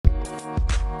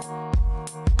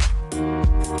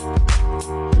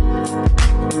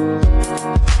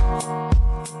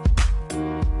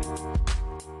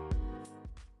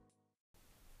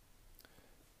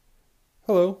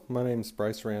name's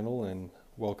Bryce Randall, and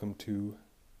welcome to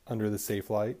Under the Safe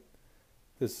Light.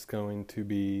 This is going to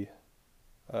be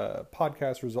a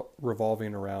podcast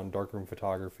revolving around darkroom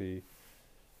photography,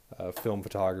 film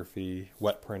photography,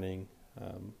 wet printing.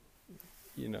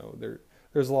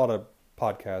 There's a lot of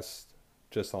podcasts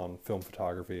just on film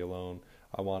photography alone.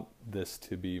 I want this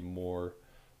to be more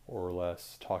or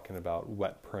less talking about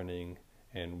wet printing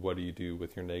and what do you do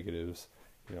with your negatives,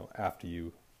 after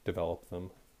you develop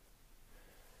them.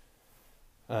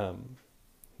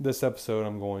 This episode,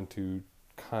 I'm going to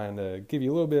kind of give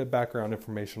you a little bit of background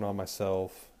information on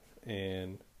myself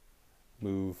and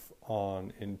move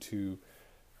on into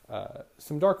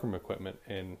some darkroom equipment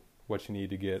and what you need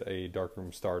to get a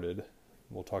darkroom started.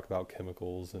 We'll talk about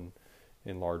chemicals and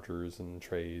enlargers and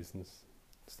trays and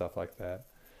stuff like that.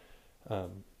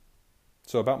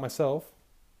 So about myself,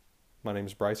 my name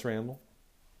is Bryce Randall.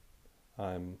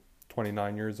 I'm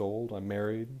 29 years old. I'm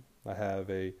married. I have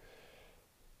a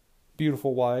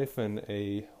beautiful wife and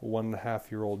a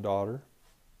 1.5-year-old daughter.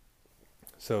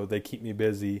 So they keep me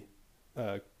busy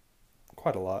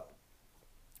quite a lot,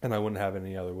 and I wouldn't have it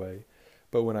any other way.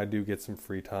 But when I do get some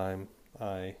free time,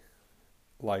 I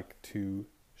like to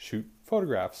shoot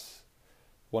photographs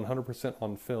 100%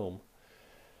 on film.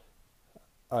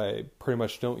 I pretty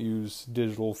much don't use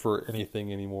digital for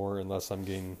anything anymore unless I'm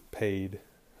getting paid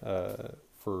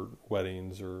for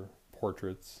weddings or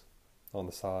portraits on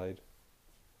the side.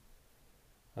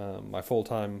 My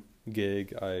full-time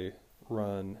gig, I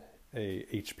run a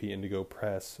HP Indigo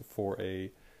press for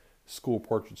a school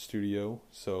portrait studio,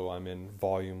 so I'm in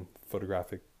volume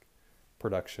photographic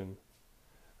production.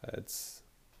 It's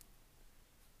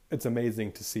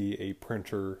amazing to see a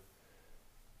printer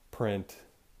print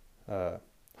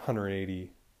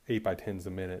 180 8x10s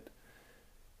a minute,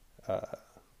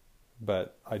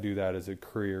 but I do that as a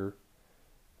career.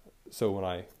 So when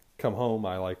I come home,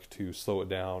 I like to slow it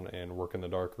down and work in the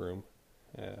darkroom,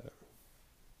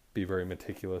 be very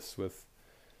meticulous with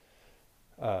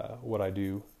what I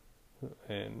do,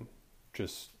 and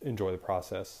just enjoy the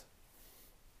process.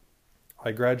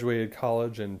 I graduated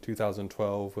college in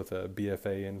 2012 with a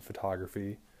BFA in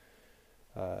photography,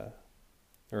 or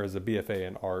as a BFA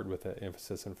in art with an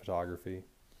emphasis in photography.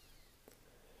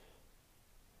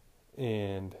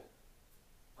 And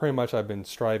pretty much I've been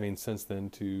striving since then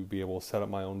to be able to set up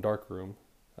my own darkroom.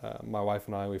 My wife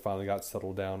and I, we finally got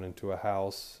settled down into a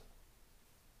house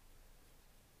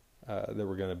that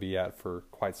we're going to be at for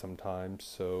quite some time.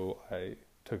 So I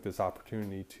took this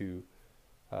opportunity to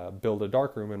build a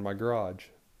darkroom in my garage.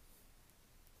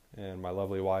 And my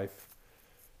lovely wife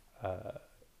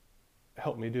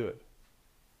helped me do it.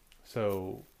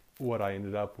 So what I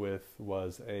ended up with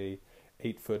was a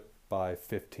 8-foot by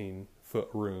 15-foot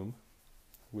room.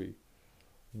 We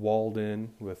walled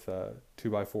in with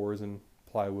 2x4s and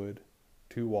plywood,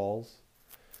 2 walls.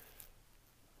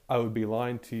 I would be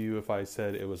lying to you if I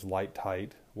said it was light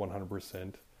tight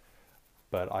 100%,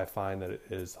 but I find that it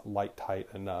is light tight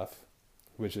enough,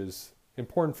 which is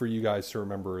important for you guys to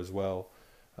remember as well.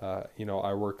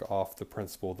 I work off the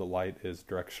principle that light is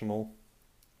directional.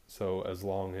 So as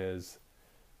long as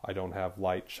I don't have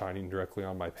light shining directly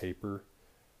on my paper,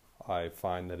 I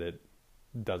find that it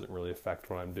doesn't really affect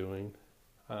what I'm doing.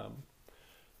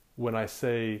 When I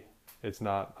say it's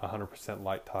not 100%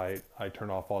 light tight, I turn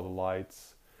off all the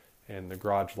lights, and the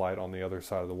garage light on the other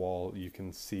side of the wall, you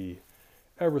can see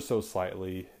ever so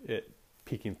slightly it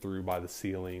peeking through by the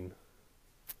ceiling.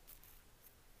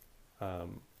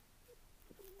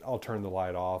 I'll turn the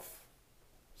light off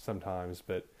sometimes,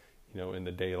 but in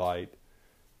the daylight,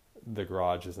 the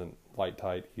garage isn't light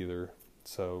tight either.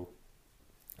 So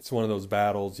it's one of those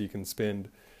battles. You can spend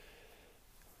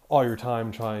all your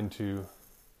time trying to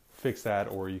fix that,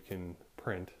 or you can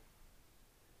print.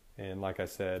 And like I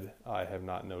said, I have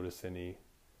not noticed any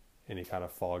kind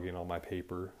of fogging on my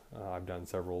paper. I've done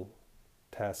several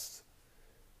tests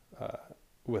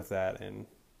with that and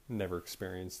never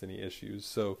experienced any issues.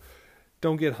 So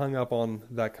don't get hung up on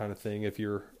that kind of thing. If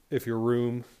your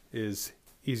room is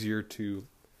easier to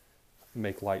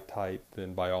make light tight,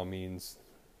 then by all means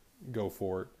go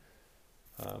for it.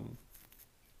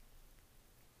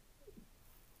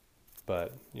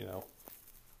 But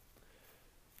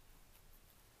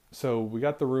so we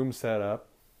got the room set up,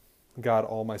 got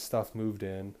all my stuff moved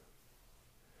in.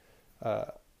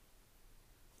 I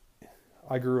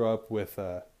grew up with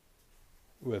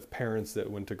parents that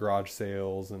went to garage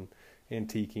sales and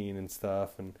antiquing and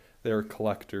stuff, and they're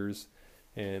collectors,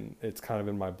 and it's kind of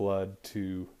in my blood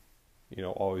to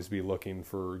always be looking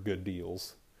for good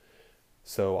deals.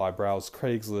 So I browse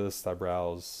Craigslist, I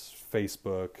browse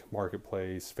Facebook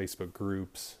Marketplace, Facebook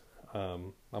groups.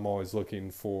 I'm always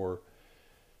looking for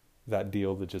that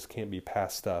deal that just can't be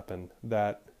passed up. And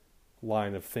that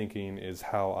line of thinking is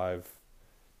how I've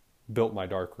built my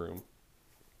darkroom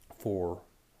for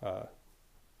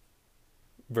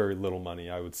very little money.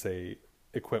 I would say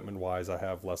equipment wise, I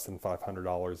have less than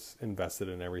 $500 invested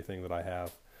in everything that I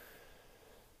have.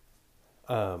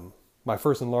 My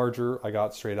first enlarger I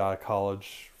got straight out of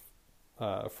college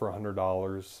for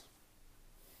 $100.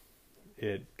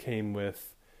 It came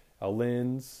with a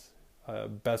lens, a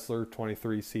Bessler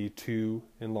 23C2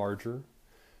 enlarger.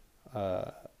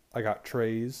 I got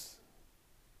trays.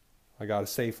 I got a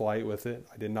safe light with it.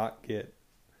 I did not get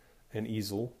an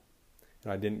easel,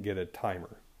 and I didn't get a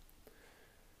timer.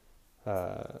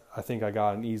 I think I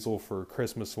got an easel for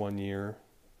Christmas one year.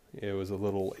 It was a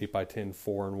little 8x10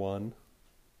 4-in-1.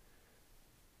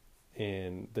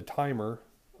 And the timer,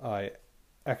 I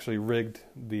actually rigged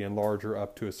the enlarger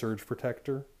up to a surge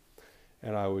protector,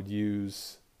 and I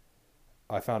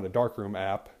found a darkroom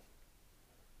app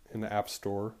in the app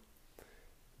store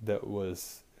that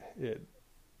was, it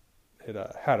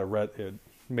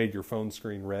made your phone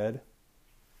screen red,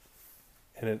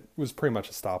 and it was pretty much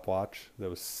a stopwatch that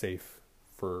was safe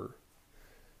for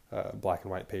black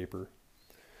and white paper.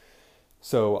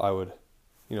 So I would,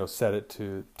 set it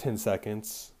to 10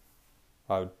 seconds.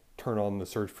 I would turn on the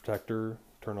surge protector,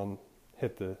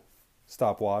 hit the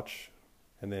stopwatch,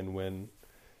 and then when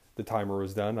the timer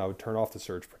was done, I would turn off the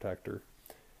surge protector.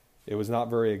 It was not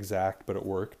very exact, but it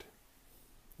worked.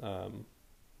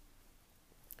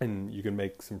 And you can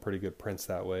make some pretty good prints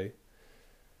that way.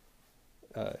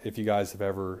 If you guys have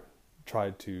ever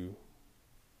tried to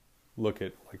look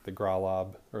at like the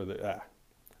Gralab or the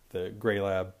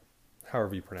Graylab,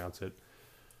 however you pronounce it,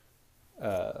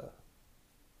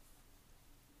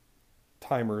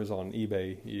 timers on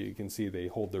eBay, you can see they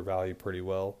hold their value pretty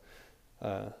well.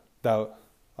 I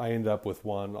ended up with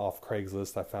one off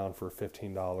Craigslist I found for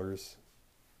 $15.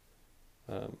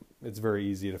 It's very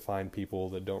easy to find people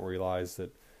that don't realize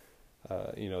that,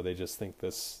 they just think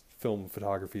this film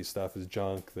photography stuff is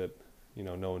junk, that,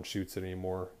 no one shoots it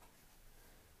anymore.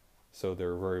 So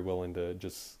they're very willing to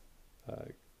just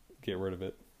get rid of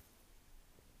it.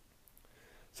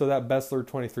 So that Bessler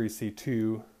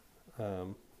 23C2,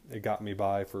 it got me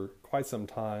by for quite some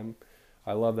time.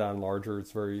 I love that enlarger.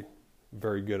 It's very,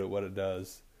 very good at what it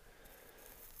does.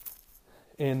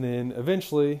 And then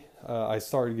eventually I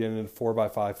started getting into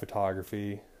 4x5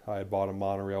 photography. I had bought a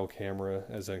monorail camera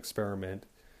as an experiment.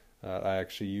 I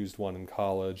actually used one in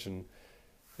college, and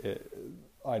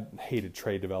I hated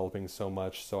tray developing so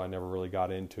much, so I never really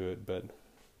got into it. But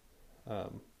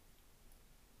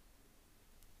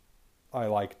I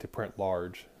like to print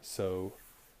large, so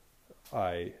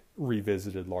I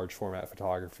revisited large format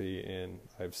photography, and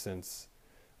I've since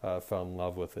fell in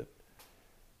love with it.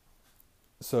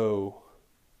 So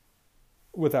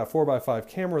with that 4x5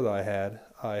 camera that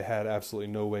I had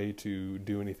absolutely no way to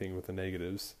do anything with the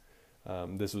negatives.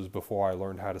 This was before I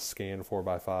learned how to scan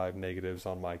 4x5 negatives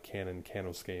on my Canon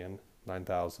CanoScan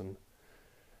 9000,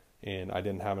 and I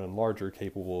didn't have an enlarger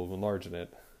capable of enlarging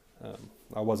it. I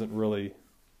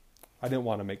didn't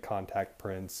want to make contact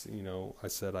prints. I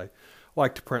said I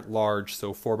like to print large,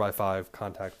 so 4x5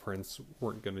 contact prints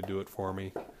weren't going to do it for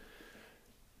me.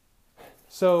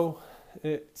 So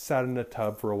it sat in a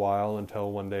tub for a while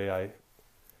until one day I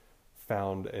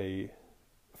found a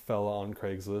fella on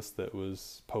Craigslist that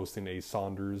was posting a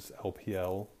Saunders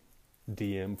LPL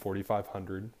DM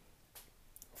 4500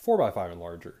 4x5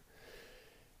 enlarger.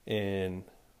 And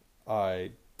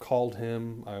I called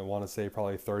him, I want to say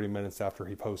probably 30 minutes after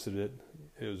he posted it.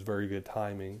 It was very good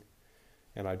timing.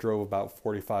 And I drove about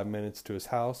 45 minutes to his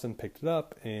house and picked it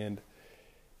up, and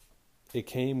it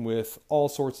came with all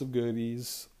sorts of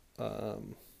goodies. I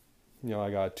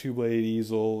got a 2-blade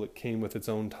easel. It came with its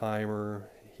own timer.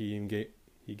 He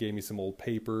gave me some old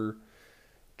paper,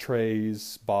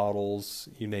 trays, bottles,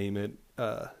 you name it.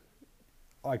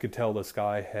 I could tell this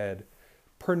guy had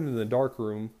printed in the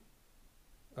darkroom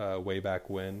way back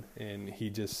when, and he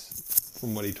just,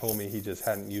 from what he told me, he just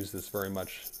hadn't used this very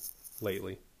much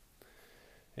lately,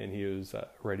 and he was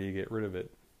ready to get rid of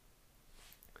it.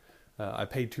 I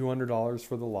paid $200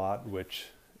 for the lot, which,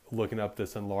 looking up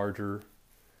this enlarger,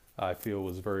 I feel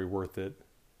was very worth it.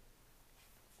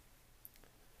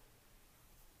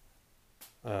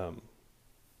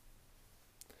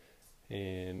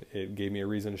 And it gave me a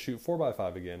reason to shoot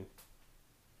 4x5 again.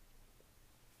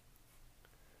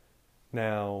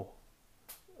 Now,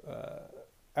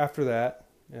 after that,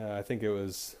 I think it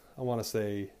was, I want to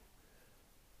say,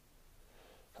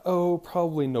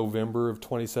 probably November of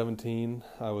 2017,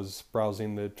 I was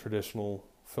browsing the Traditional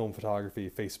Film Photography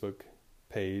Facebook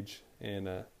page, and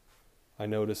I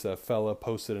noticed a fella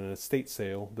posted an estate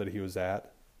sale that he was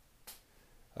at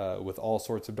with all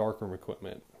sorts of darkroom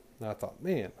equipment. And I thought,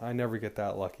 man, I never get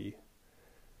that lucky.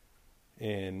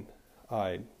 And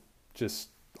I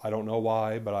don't know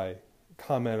why, but I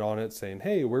commented on it saying,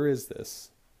 hey, where is this?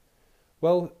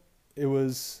 Well, it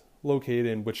was located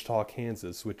in Wichita,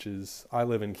 Kansas, I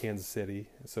live in Kansas City,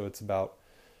 so it's about,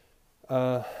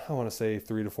 I want to say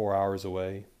 3 to 4 hours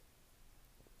away.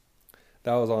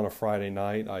 That was on a Friday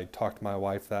night. I talked to my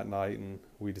wife that night, and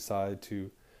we decided to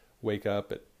wake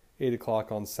up at 8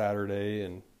 o'clock on Saturday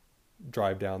and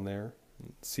drive down there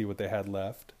and see what they had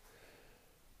left.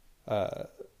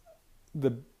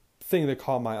 The thing that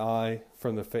caught my eye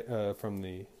from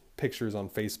the pictures on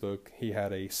Facebook, he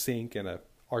had a sink and a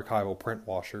archival print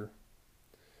washer.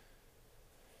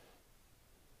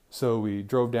 So we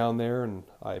drove down there, and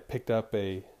I picked up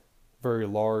a very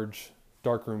large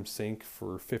darkroom sink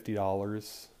for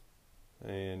 $50,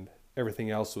 and everything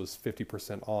else was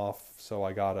 50% off. So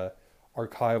I got a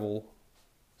archival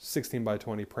 16 by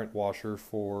 20 print washer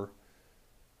for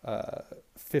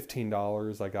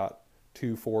 $15. I got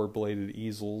 2 4-bladed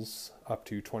easels up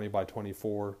to 20 by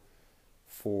 24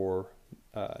 for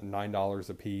 $9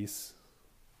 a piece.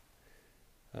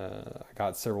 I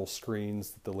got several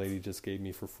screens that the lady just gave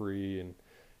me for free,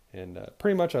 and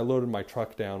pretty much I loaded my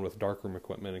truck down with darkroom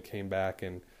equipment and came back,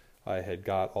 and I had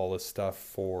got all this stuff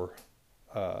for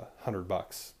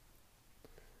 $100.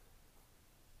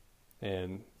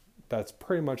 And that's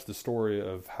pretty much the story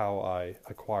of how I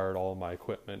acquired all of my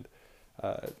equipment.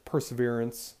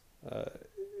 Perseverance.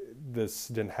 This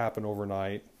didn't happen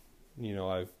overnight.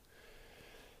 I've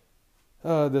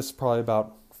this is probably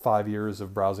about 5 years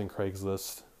of browsing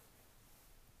Craigslist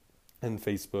and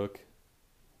Facebook.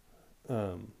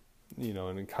 And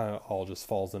it kind of all just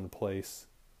falls into place.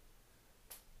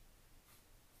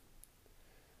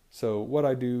 So what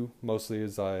I do mostly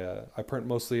is I print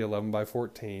mostly 11 by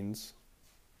 14s.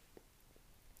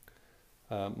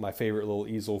 My favorite little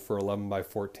easel for 11 by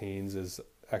 14s is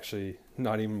actually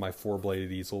not even my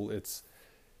 4-bladed easel. It's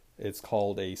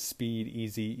called a Speed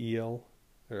Easy EL,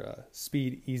 or a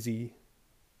Speed Easy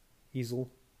easel.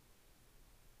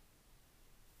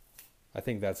 I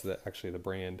think that's actually the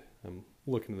brand. I'm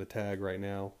looking at the tag right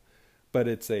now. But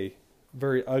it's a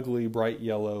very ugly bright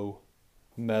yellow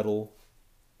metal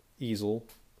easel.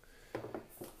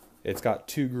 It's got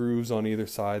 2 grooves on either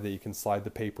side that you can slide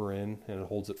the paper in, and it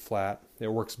holds it flat. It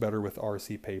works better with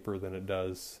RC paper than it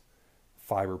does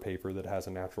fiber paper that has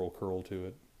a natural curl to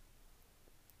it.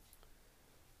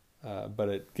 But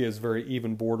it gives very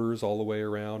even borders all the way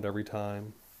around every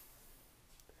time.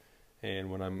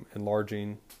 And when I'm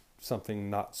enlarging something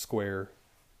not square,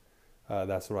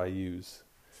 that's what I use.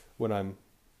 When I'm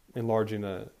enlarging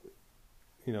a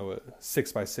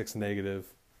 6 by 6 negative,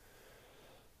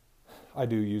 I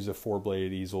do use a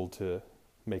 4-bladed easel to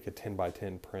make a 10 by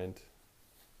 10 print.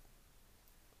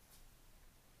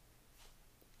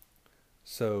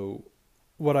 So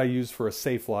what I use for a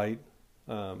safe light,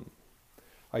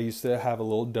 I used to have a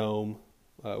little dome,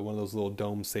 one of those little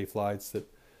dome safe lights that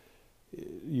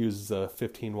uses a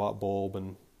 15-watt bulb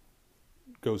and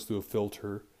goes through a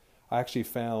filter. I actually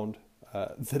found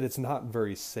that it's not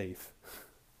very safe.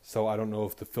 So I don't know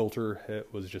if the filter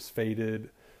was just faded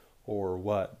or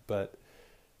what, but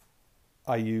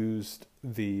I used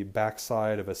the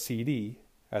backside of a CD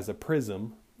as a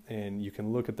prism, and you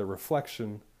can look at the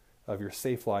reflection of your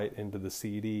safe light into the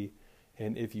CD,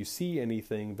 and if you see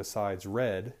anything besides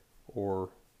red, or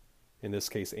in this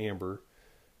case amber,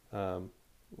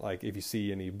 like if you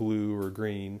see any blue or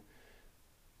green,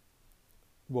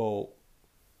 well,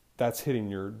 that's hitting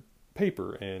your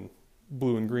paper, and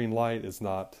blue and green light is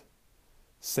not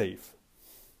safe.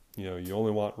 You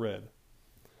only want red.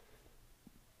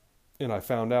 And I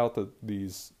found out that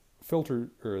these filter,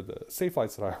 or the safe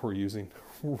lights that I were using,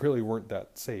 really weren't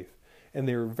that safe, and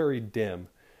they were very dim.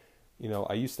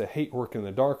 I used to hate working in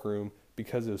the dark room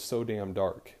because it was so damn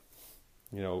dark.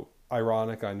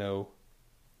 Ironic, I know,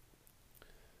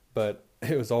 but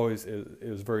it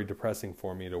was very depressing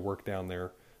for me to work down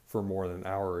there for more than an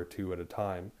hour or two at a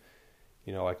time.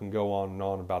 I can go on and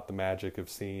on about the magic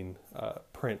of seeing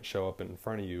print show up in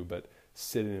front of you, but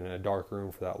sitting in a dark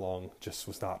room for that long just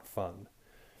was not fun.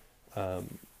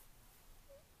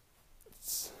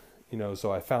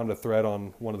 So I found a thread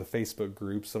on one of the Facebook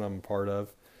groups that I'm a part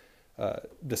of,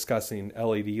 discussing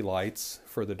LED lights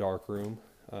for the dark room,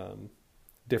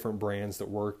 different brands that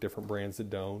work, different brands that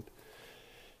don't.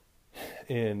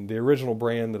 And the original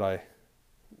brand that I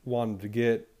wanted to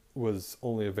get was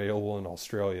only available in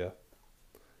Australia,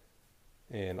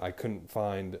 and I couldn't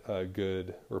find a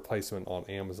good replacement on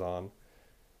Amazon.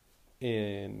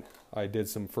 and I did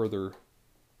some further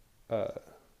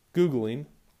Googling,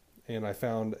 and I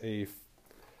found a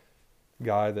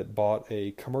guy that bought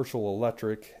a commercial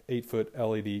electric 8-foot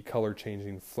LED color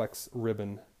changing flex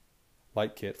ribbon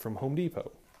light kit from Home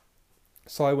Depot.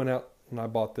 So I went out and I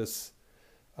bought this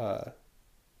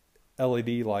LED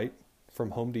light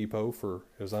from Home Depot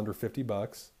it was under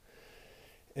 $50.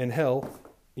 And hell,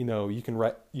 you can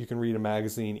read a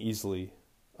magazine easily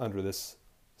under this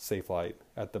safe light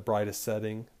at the brightest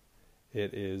setting.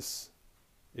 It's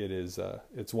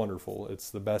wonderful. It's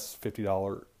the best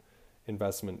 $50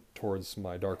 investment towards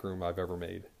my darkroom I've ever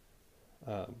made.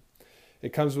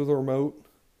 It comes with a remote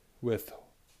with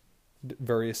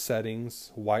various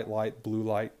settings: white light, blue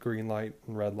light, green light,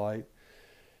 and red light.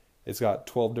 It's got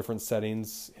 12 different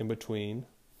settings in between.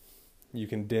 You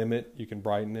can dim it, you can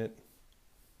brighten it,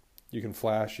 you can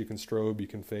flash, you can strobe, you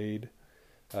can fade.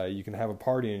 You can have a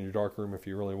party in your darkroom if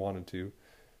you really wanted to.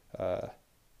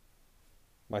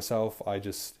 Myself, I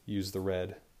just use the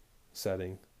red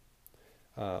setting.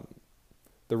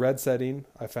 The red setting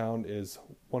I found is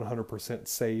 100%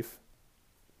 safe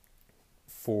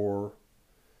for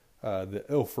the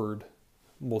Ilford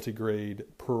multigrade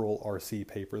Pearl RC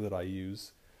paper that I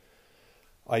use.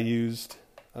 I used,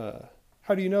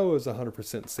 how do you know it was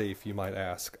 100% safe, you might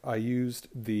ask? I used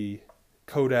the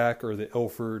Kodak or the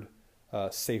Ilford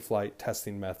Safe Light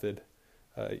testing method.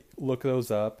 Look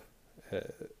those up.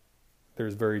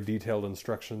 There's very detailed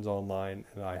instructions online,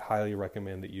 and I highly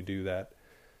recommend that you do that.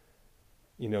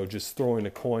 Just throwing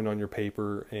a coin on your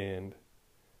paper and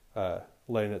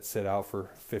letting it sit out for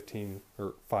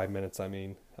 5 minutes,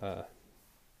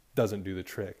 doesn't do the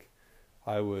trick.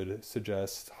 I would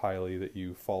suggest highly that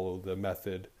you follow the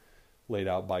method laid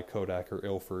out by Kodak or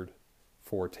Ilford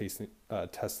for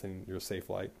testing your safe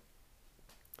light.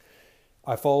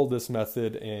 I followed this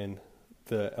method, and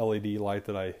the LED light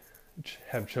that I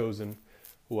have chosen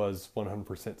was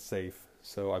 100% safe.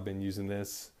 So I've been using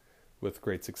this with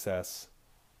great success.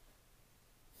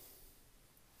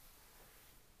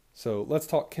 So let's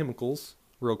talk chemicals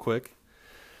real quick.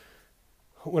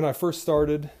 When I first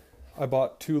started, I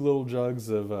bought 2 little jugs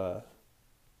of, I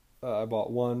bought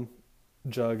 1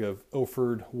 jug of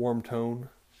Ilford Warm Tone.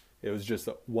 It was just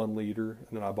 1 liter.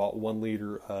 And then I bought 1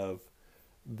 liter of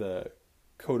the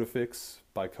Kodafix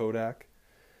by Kodak.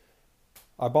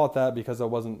 I bought that because I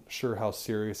wasn't sure how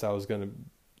serious I was going to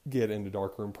get into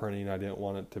darkroom printing. I didn't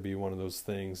want it to be one of those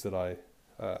things that I,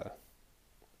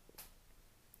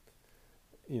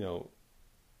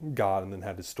 got and then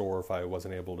had to store if I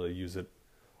wasn't able to use it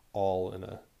all in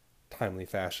a timely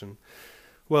fashion.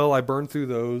 Well, I burned through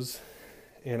those,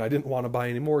 and I didn't want to buy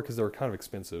any more because they were kind of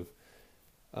expensive.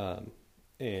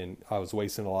 And I was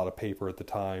wasting a lot of paper at the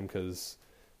time because,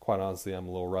 quite honestly, I'm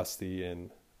a little rusty,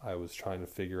 and I was trying to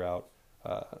figure out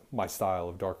my style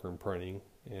of darkroom printing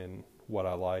and what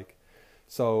I like.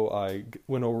 So I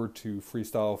went over to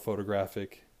Freestyle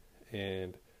Photographic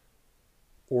and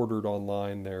ordered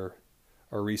online their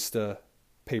Arista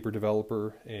paper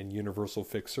developer and universal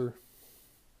fixer.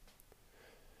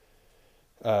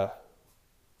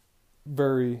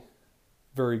 Very,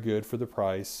 very good for the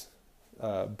price.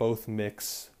 Both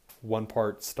mix 1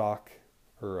 part stock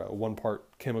or 1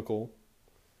 part chemical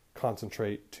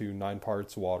concentrate to 9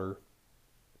 parts water.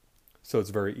 So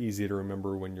it's very easy to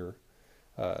remember when you're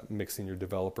mixing your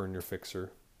developer and your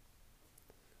fixer.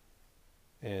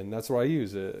 And that's what I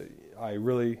use.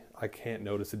 I can't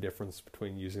notice a difference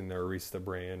between using the Arista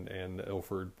brand and the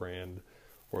Ilford brand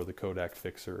or the Kodak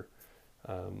fixer.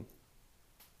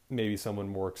 Maybe someone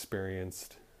more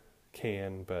experienced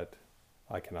can, but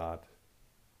I cannot.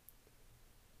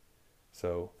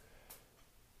 So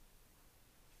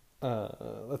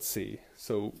let's see.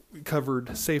 So we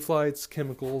covered safe lights,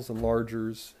 chemicals,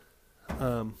 enlargers.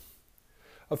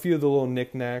 A few of the little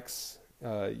knickknacks.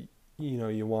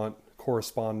 You want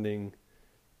corresponding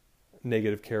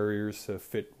negative carriers to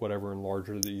fit whatever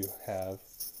enlarger that you have.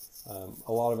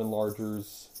 A lot of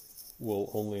enlargers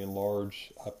will only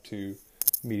enlarge up to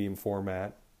medium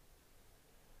format.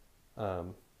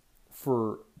 To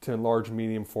enlarge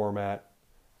medium format,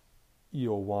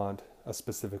 you'll want a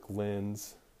specific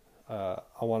lens. I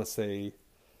want to say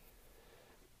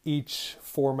each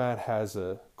format has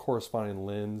a corresponding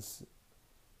lens,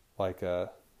 like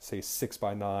say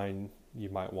 6x9, you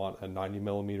might want a 90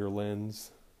 millimeter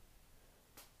lens.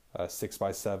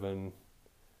 6x7,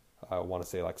 I want to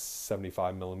say like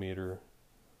 75 millimeter.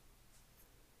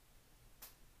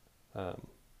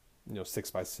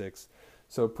 6x6.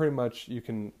 So pretty much you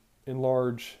can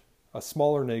enlarge a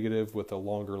smaller negative with a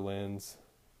longer lens,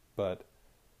 but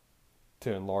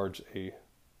to enlarge a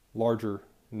larger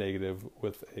negative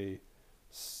with a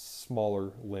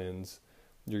smaller lens,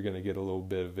 you're going to get a little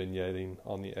bit of vignetting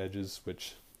on the edges,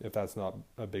 which if that's not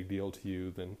a big deal to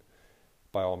you, then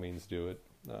by all means do it.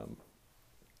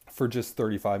 For just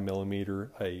 35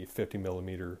 millimeter, a 50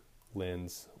 millimeter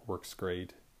lens works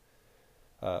great.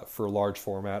 For large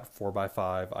format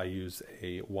 4x5, I use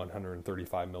a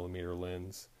 135 millimeter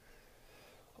lens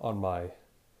on my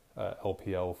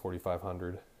LPL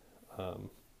 4500,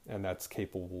 and that's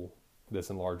capable. This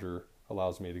enlarger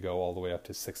allows me to go all the way up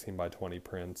to 16 by 20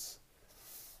 prints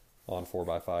on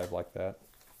 4x5 like that.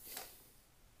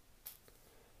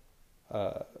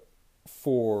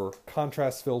 For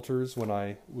contrast filters, when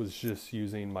I was just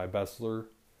using my Bessler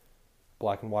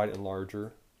black and white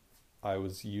enlarger, I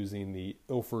was using the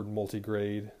Ilford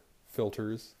multigrade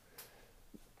filters.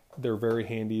 They're very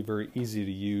handy, very easy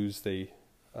to use. They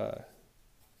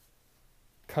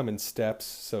come in steps,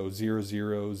 so 0,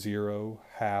 0, 0,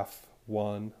 half,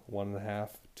 1, 1.5,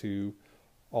 2,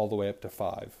 all the way up to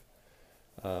 5.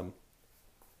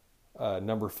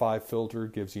 Number 5 filter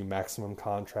gives you maximum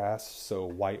contrast, so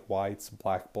white whites,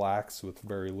 black blacks with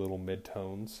very little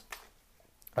midtones.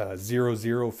 0,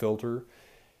 0 filter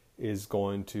is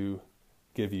going to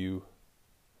give you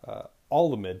all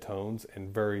the midtones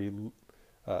and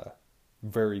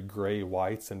very gray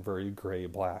whites and very gray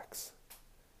blacks.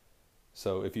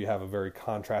 So if you have a very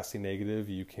contrasty negative,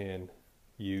 you can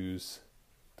use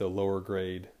the lower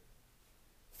grade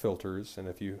filters, and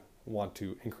if you want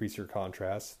to increase your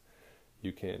contrast,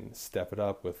 you can step it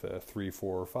up with a 3,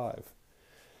 4, or 5.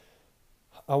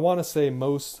 I want to say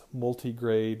most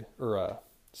multi-grade, or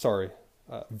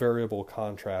variable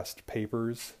contrast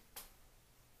papers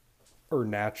are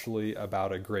naturally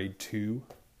about a grade 2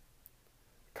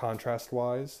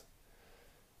 contrast-wise.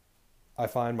 I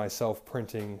find myself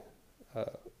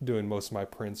doing most of my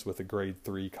prints with a grade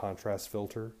 3 contrast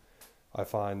filter. I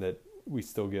find that we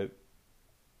still get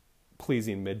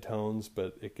pleasing midtones,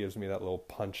 but it gives me that little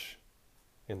punch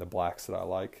in the blacks that I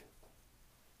like.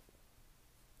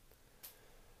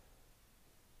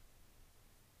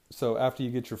 So after you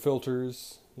get your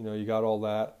filters, you got all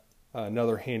that.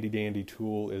 Another handy dandy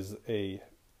tool is a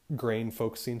grain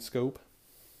focusing scope.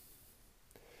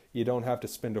 You don't have to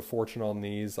spend a fortune on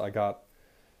these. I got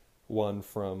one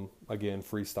from, again,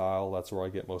 Freestyle. That's where I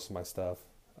get most of my stuff.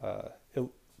 It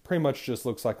pretty much just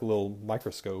looks like a little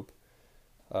microscope,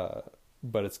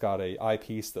 but it's got a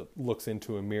eyepiece that looks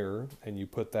into a mirror, and you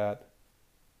put that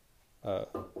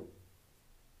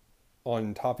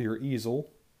on top of your easel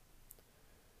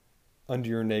under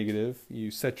your negative.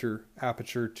 You set your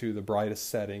aperture to the brightest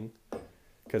setting,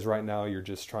 because right now you're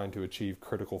just trying to achieve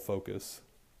critical focus,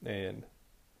 and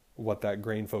what that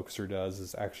grain focuser does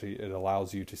is actually it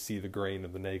allows you to see the grain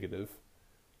of the negative,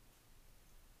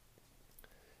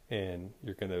 and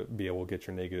you're going to be able to get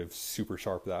your negative super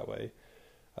sharp that way.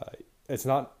 It's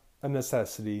not a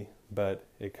necessity, but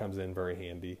it comes in very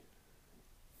handy.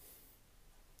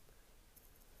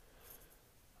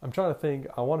 I'm trying to think.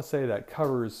 I want to say that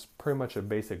covers pretty much a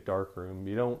basic darkroom.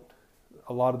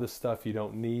 A lot of this stuff you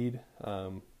don't need.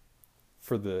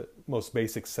 For the most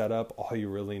basic setup, all you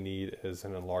really need is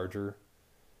an enlarger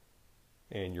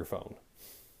and your phone.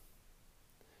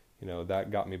 That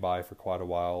got me by for quite a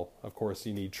while. Of course,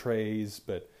 you need trays,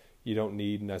 but you don't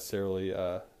need necessarily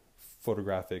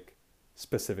photographic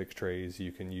specific trays.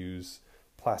 You can use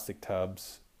plastic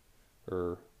tubs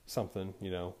or something,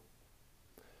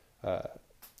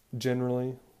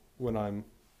 Generally, when I'm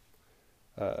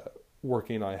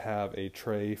working, I have a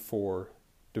tray for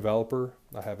developer,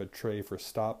 I have a tray for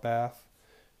stop bath,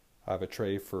 I have a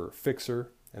tray for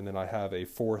fixer, and then I have a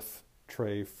 4th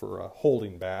tray for a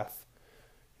holding bath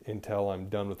until I'm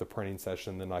done with the printing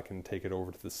session. Then I can take it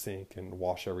over to the sink and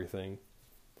wash everything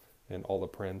and all the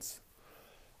prints.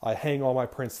 I hang all my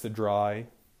prints to dry.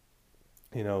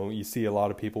 You see a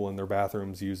lot of people in their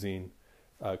bathrooms using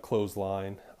a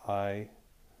clothesline. I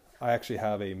actually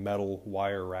have a metal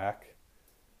wire rack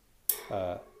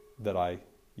that I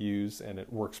use, and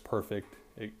it works perfect.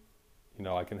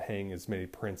 I can hang as many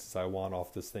prints as I want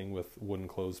off this thing with wooden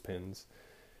clothespins,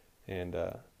 and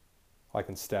I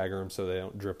can stagger them so they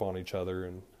don't drip on each other,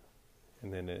 and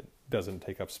then it doesn't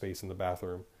take up space in the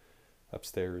bathroom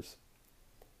upstairs.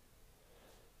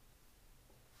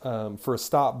 For a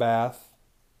stop bath,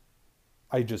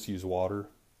 I just use water.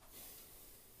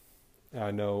 And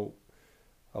I know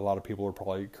a lot of people are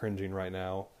probably cringing right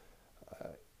now.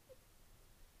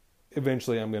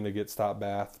 Eventually I'm going to get stop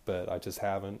bath, but I just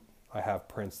haven't. I have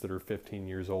prints that are 15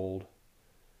 years old,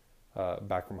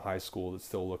 back from high school, that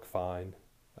still look fine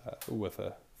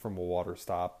from a water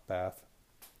stop bath.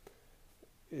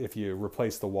 If you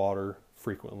replace the water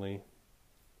frequently,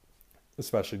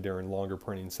 especially during longer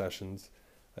printing sessions.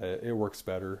 It works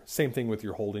better. Same thing with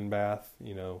your holding bath.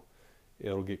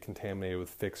 It'll get contaminated with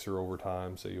fixer over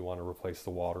time, so you want to replace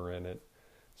the water in it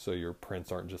so your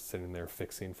prints aren't just sitting there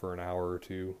fixing for an hour or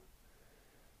two.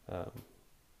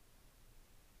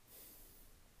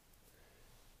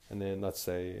 And then let's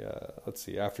see,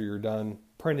 after you're done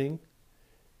printing,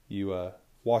 you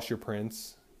wash your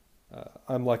prints.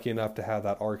 I'm lucky enough to have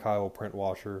that archival print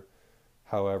washer.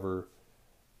 However,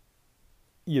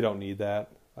 you don't need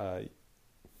that.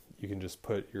 You can just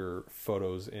put your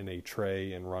photos in a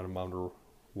tray and run them under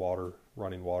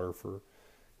running water for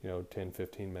 10,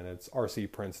 15 minutes.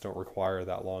 RC prints don't require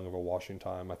that long of a washing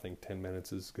time. I think 10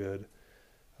 minutes is good.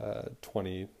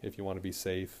 20 if you want to be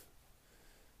safe.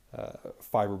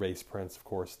 Fiber-based prints, of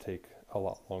course, take a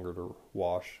lot longer to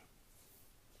wash.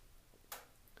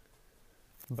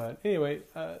 But anyway,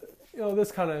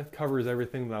 this kind of covers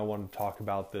everything that I wanted to talk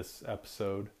about this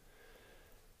episode.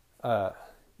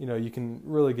 You can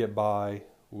really get by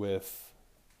with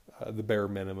the bare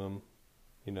minimum.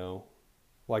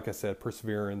 Like I said,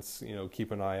 perseverance.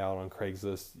 Keep an eye out on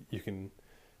Craigslist. You can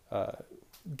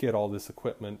get all this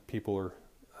equipment. People are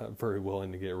very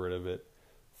willing to get rid of it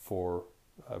for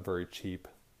very cheap.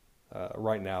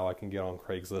 Right now, I can get on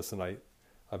Craigslist, and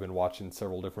I've been watching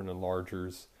several different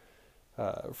enlargers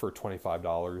for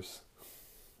 $25.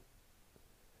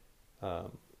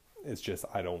 It's just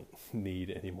I don't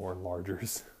need any more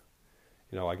enlargers.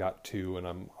 I got 2, and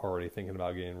I'm already thinking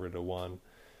about getting rid of one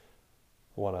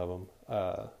of them.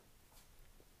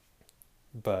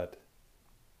 But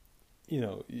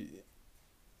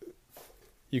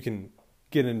you can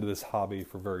get into this hobby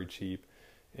for very cheap,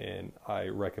 and I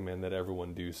recommend that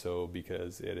everyone do so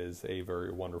because it is a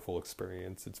very wonderful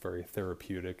experience. It's very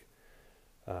therapeutic,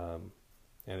 and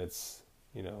it's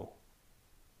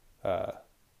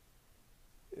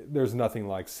there's nothing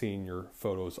like seeing your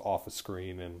photos off a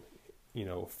screen and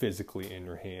physically in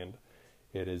your hand.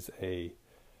 It is a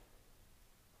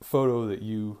photo that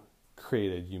you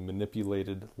created. You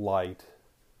manipulated light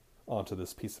onto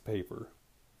this piece of paper.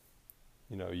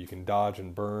 You can dodge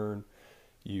and burn.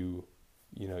 You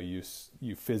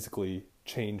physically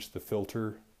change the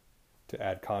filter to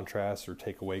add contrast or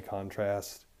take away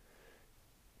contrast.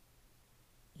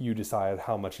 You decide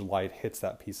how much light hits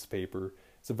that piece of paper.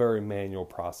 It's a very manual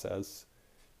process,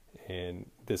 and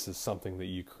this is something that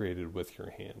you created with your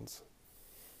hands.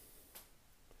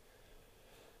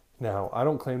 Now, I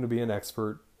don't claim to be an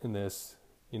expert in this.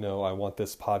 I want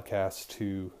this podcast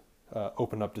to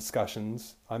open up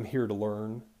discussions. I'm here to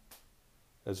learn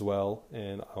as well,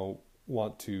 and I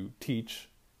want to teach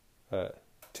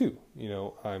too.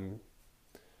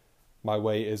 My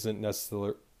way isn't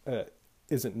necessarily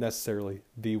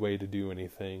the way to do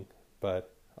anything,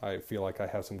 but I feel like I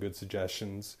have some good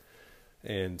suggestions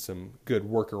and some good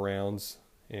workarounds.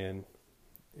 And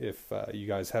if you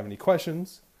guys have any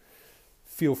questions,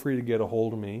 feel free to get a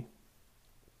hold of me.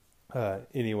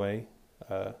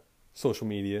 Social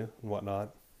media and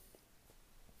whatnot.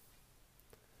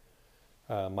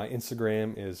 My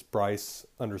Instagram is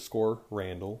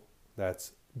Bryce_Randall.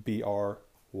 That's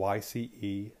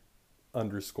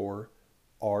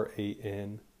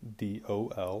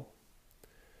BRYCE_RANDOL.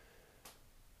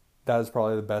 That is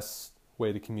probably the best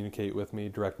way to communicate with me.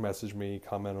 Direct message me,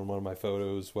 comment on one of my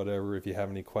photos, whatever. If you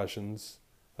have any questions,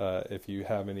 if you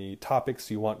have any topics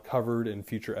you want covered in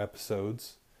future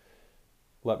episodes,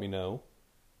 let me know,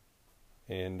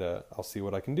 and I'll see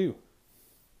what I can do.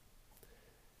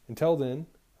 Until then,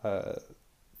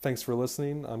 thanks for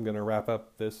listening. I'm going to wrap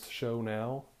up this show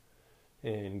now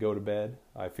and go to bed.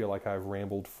 I feel like I've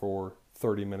rambled for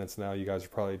 30 minutes now. You guys are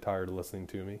probably tired of listening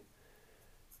to me.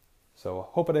 So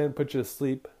hope I didn't put you to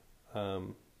sleep,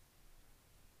 and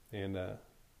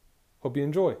hope you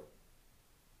enjoy.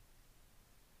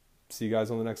 See you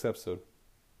guys on the next episode.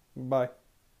 Bye.